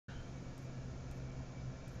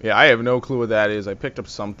Yeah, I have no clue what that is. I picked up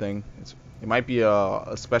something. It might be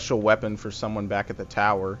a special weapon for someone back at the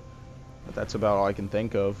tower. But that's about all I can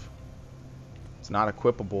think of. It's not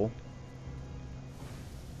equipable.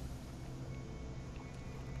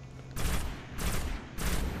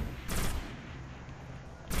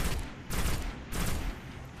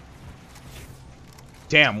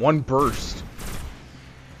 Damn, one burst.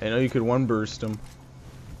 I know you could one burst him.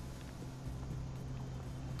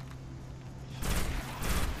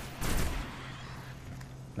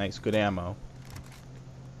 Nice, good ammo.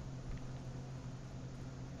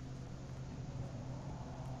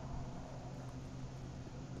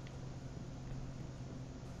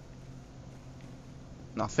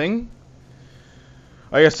 Nothing?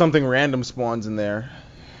 I guess something random spawns in there.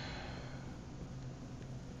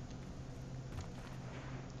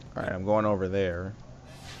 Alright, I'm going over there.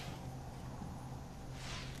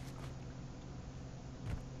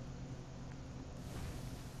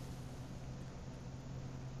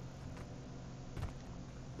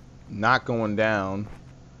 Not going down.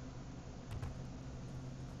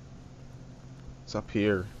 It's up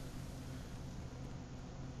here.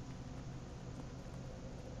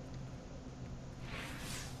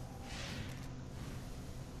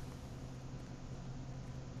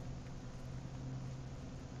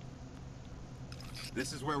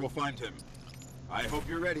 This is where we'll find him. I hope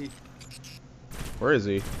you're ready. Where is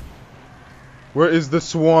he? Where is the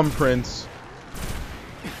Swarm Prince?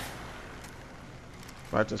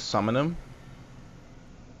 Do I have to summon him?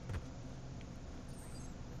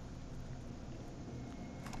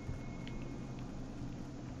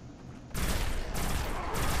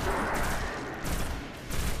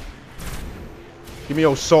 Give me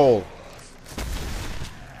your soul.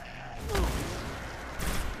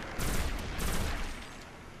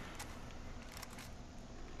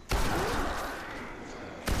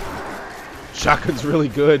 Shotgun's really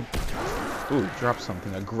good. Ooh, drop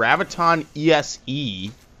something. A Graviton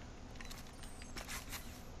ESE.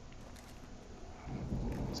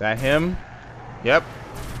 Is that him? Yep.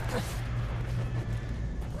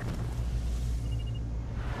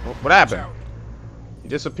 Oh, what happened? He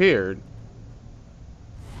disappeared.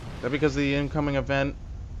 Is that because of the incoming event?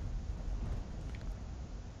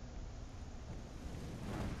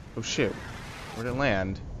 Oh shit. Where'd it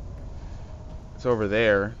land? It's over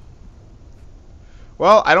there.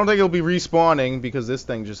 Well, I don't think it'll be respawning because this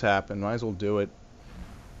thing just happened. Might as well do it.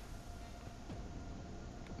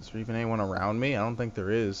 Is there even anyone around me? I don't think there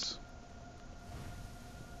is.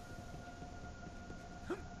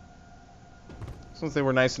 Since they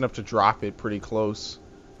were nice enough to drop it pretty close.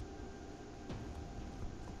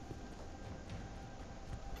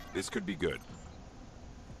 This could be good.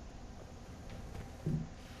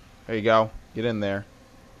 There you go. Get in there.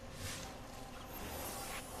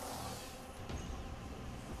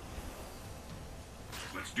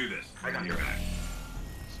 Let's do this. I got your back.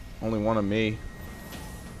 Only one of me.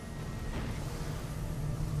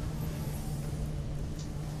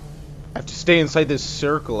 I have to stay inside this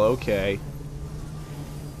circle, okay.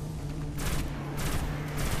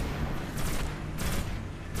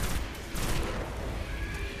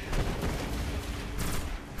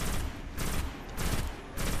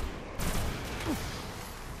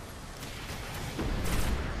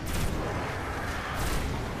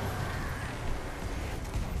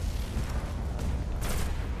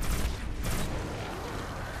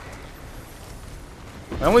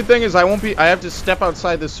 The only thing is I have to step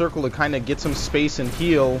outside this circle to kind of get some space and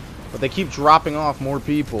heal, but they keep dropping off more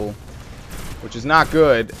people, which is not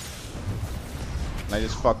good. And I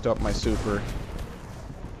just fucked up my super.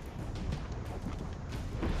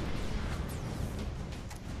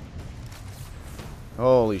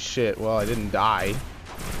 Holy shit, well I didn't die.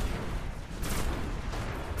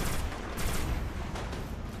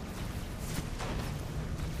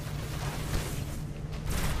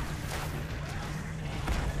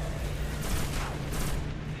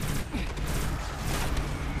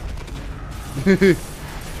 Blew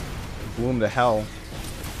him to hell.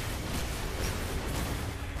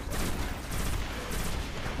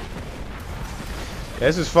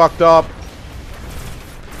 This is fucked up.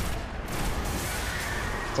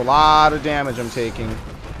 It's a lot of damage I'm taking.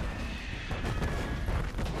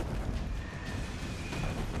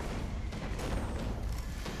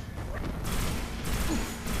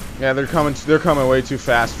 Yeah, they're coming way too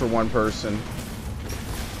fast for one person.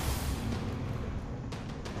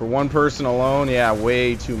 For one person alone, yeah,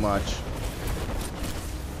 way too much.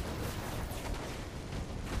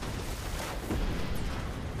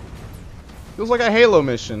 Feels like a Halo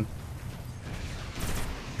mission.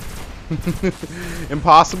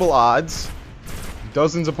 Impossible odds.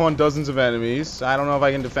 Dozens upon dozens of enemies. I don't know if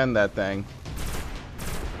I can defend that thing.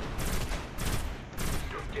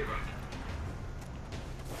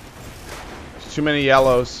 There's too many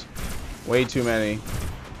yellows. Way too many.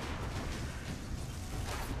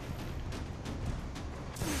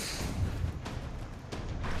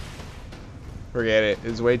 Forget it.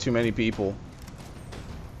 There's way too many people.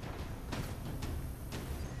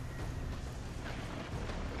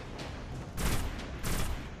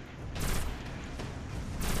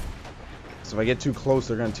 So if I get too close,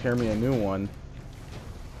 they're going to tear me a new one.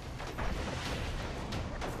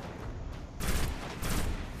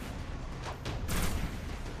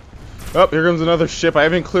 Oh, here comes another ship. I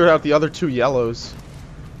haven't cleared out the other two yellows.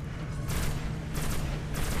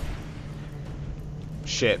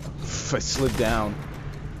 Shit. I slid down.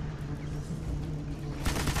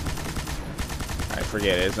 Alright,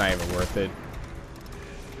 forget it. It's not even worth it.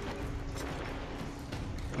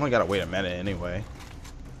 I only gotta wait a minute anyway.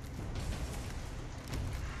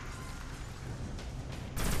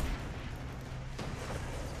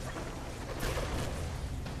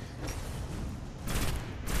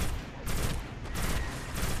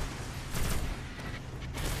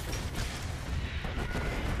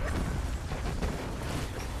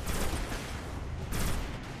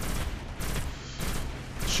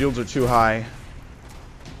 Shields are too high.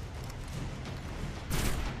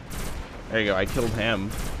 There you go, I killed him.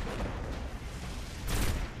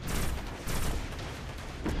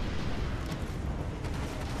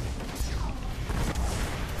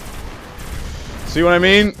 See what I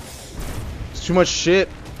mean? It's too much shit.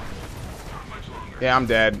 Yeah, I'm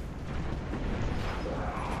dead.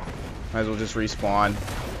 Might as well just respawn.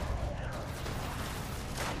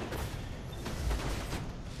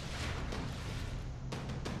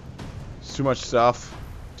 Too much stuff.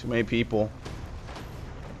 Too many people.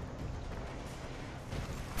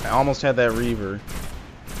 I almost had that Reaver.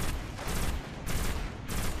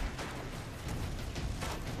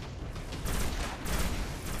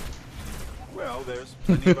 Well, there's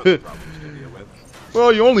plenty of other problems to deal with.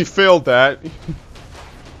 Well, you only failed that.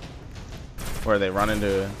 Where they run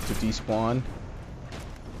into to despawn.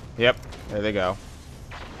 Yep, there they go.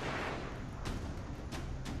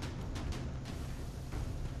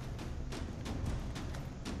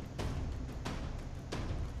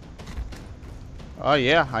 Oh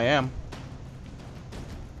yeah, I am.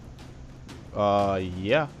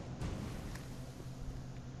 Yeah.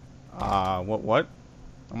 What?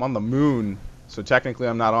 I'm on the moon, so technically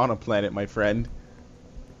I'm not on a planet, my friend.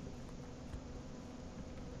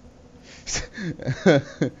 I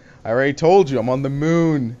already told you, I'm on the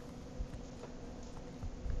moon.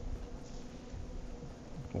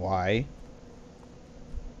 Why?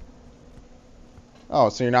 Oh,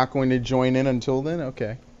 so you're not going to join in until then?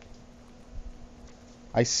 Okay.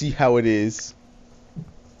 I see how it is.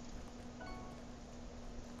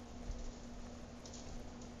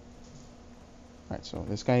 Alright, so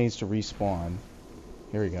this guy needs to respawn.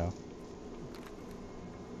 Here we go.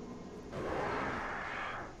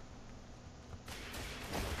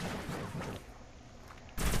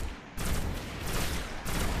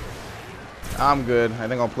 I'm good. I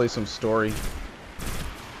think I'll play some story.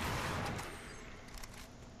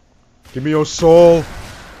 Give me your soul!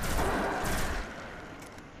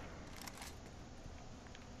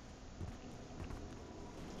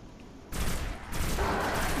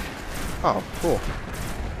 Oh, cool.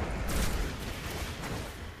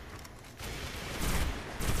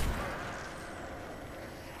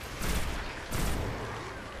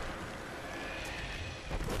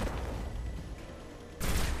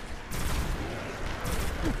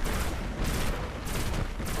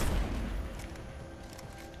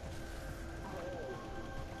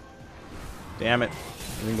 Damn it.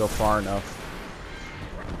 I didn't go far enough.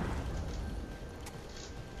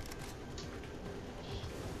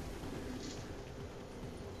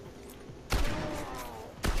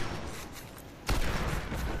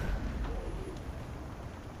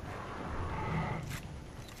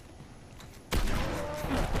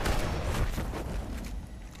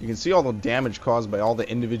 You can see all the damage caused by all the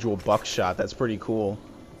individual buckshot. That's pretty cool.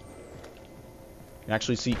 You can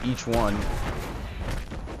actually see each one.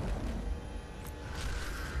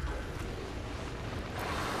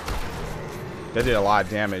 That did a lot of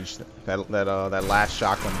damage. That last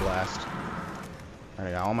shotgun blast.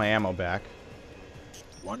 Alright, I got all my ammo back.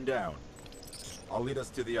 One down. I'll lead us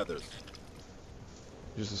to the others.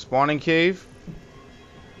 Just a spawning cave.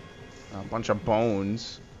 A bunch of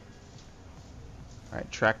bones. Alright,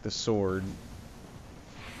 track the sword.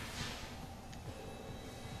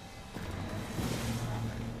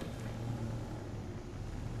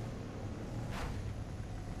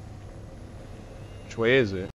 way is it?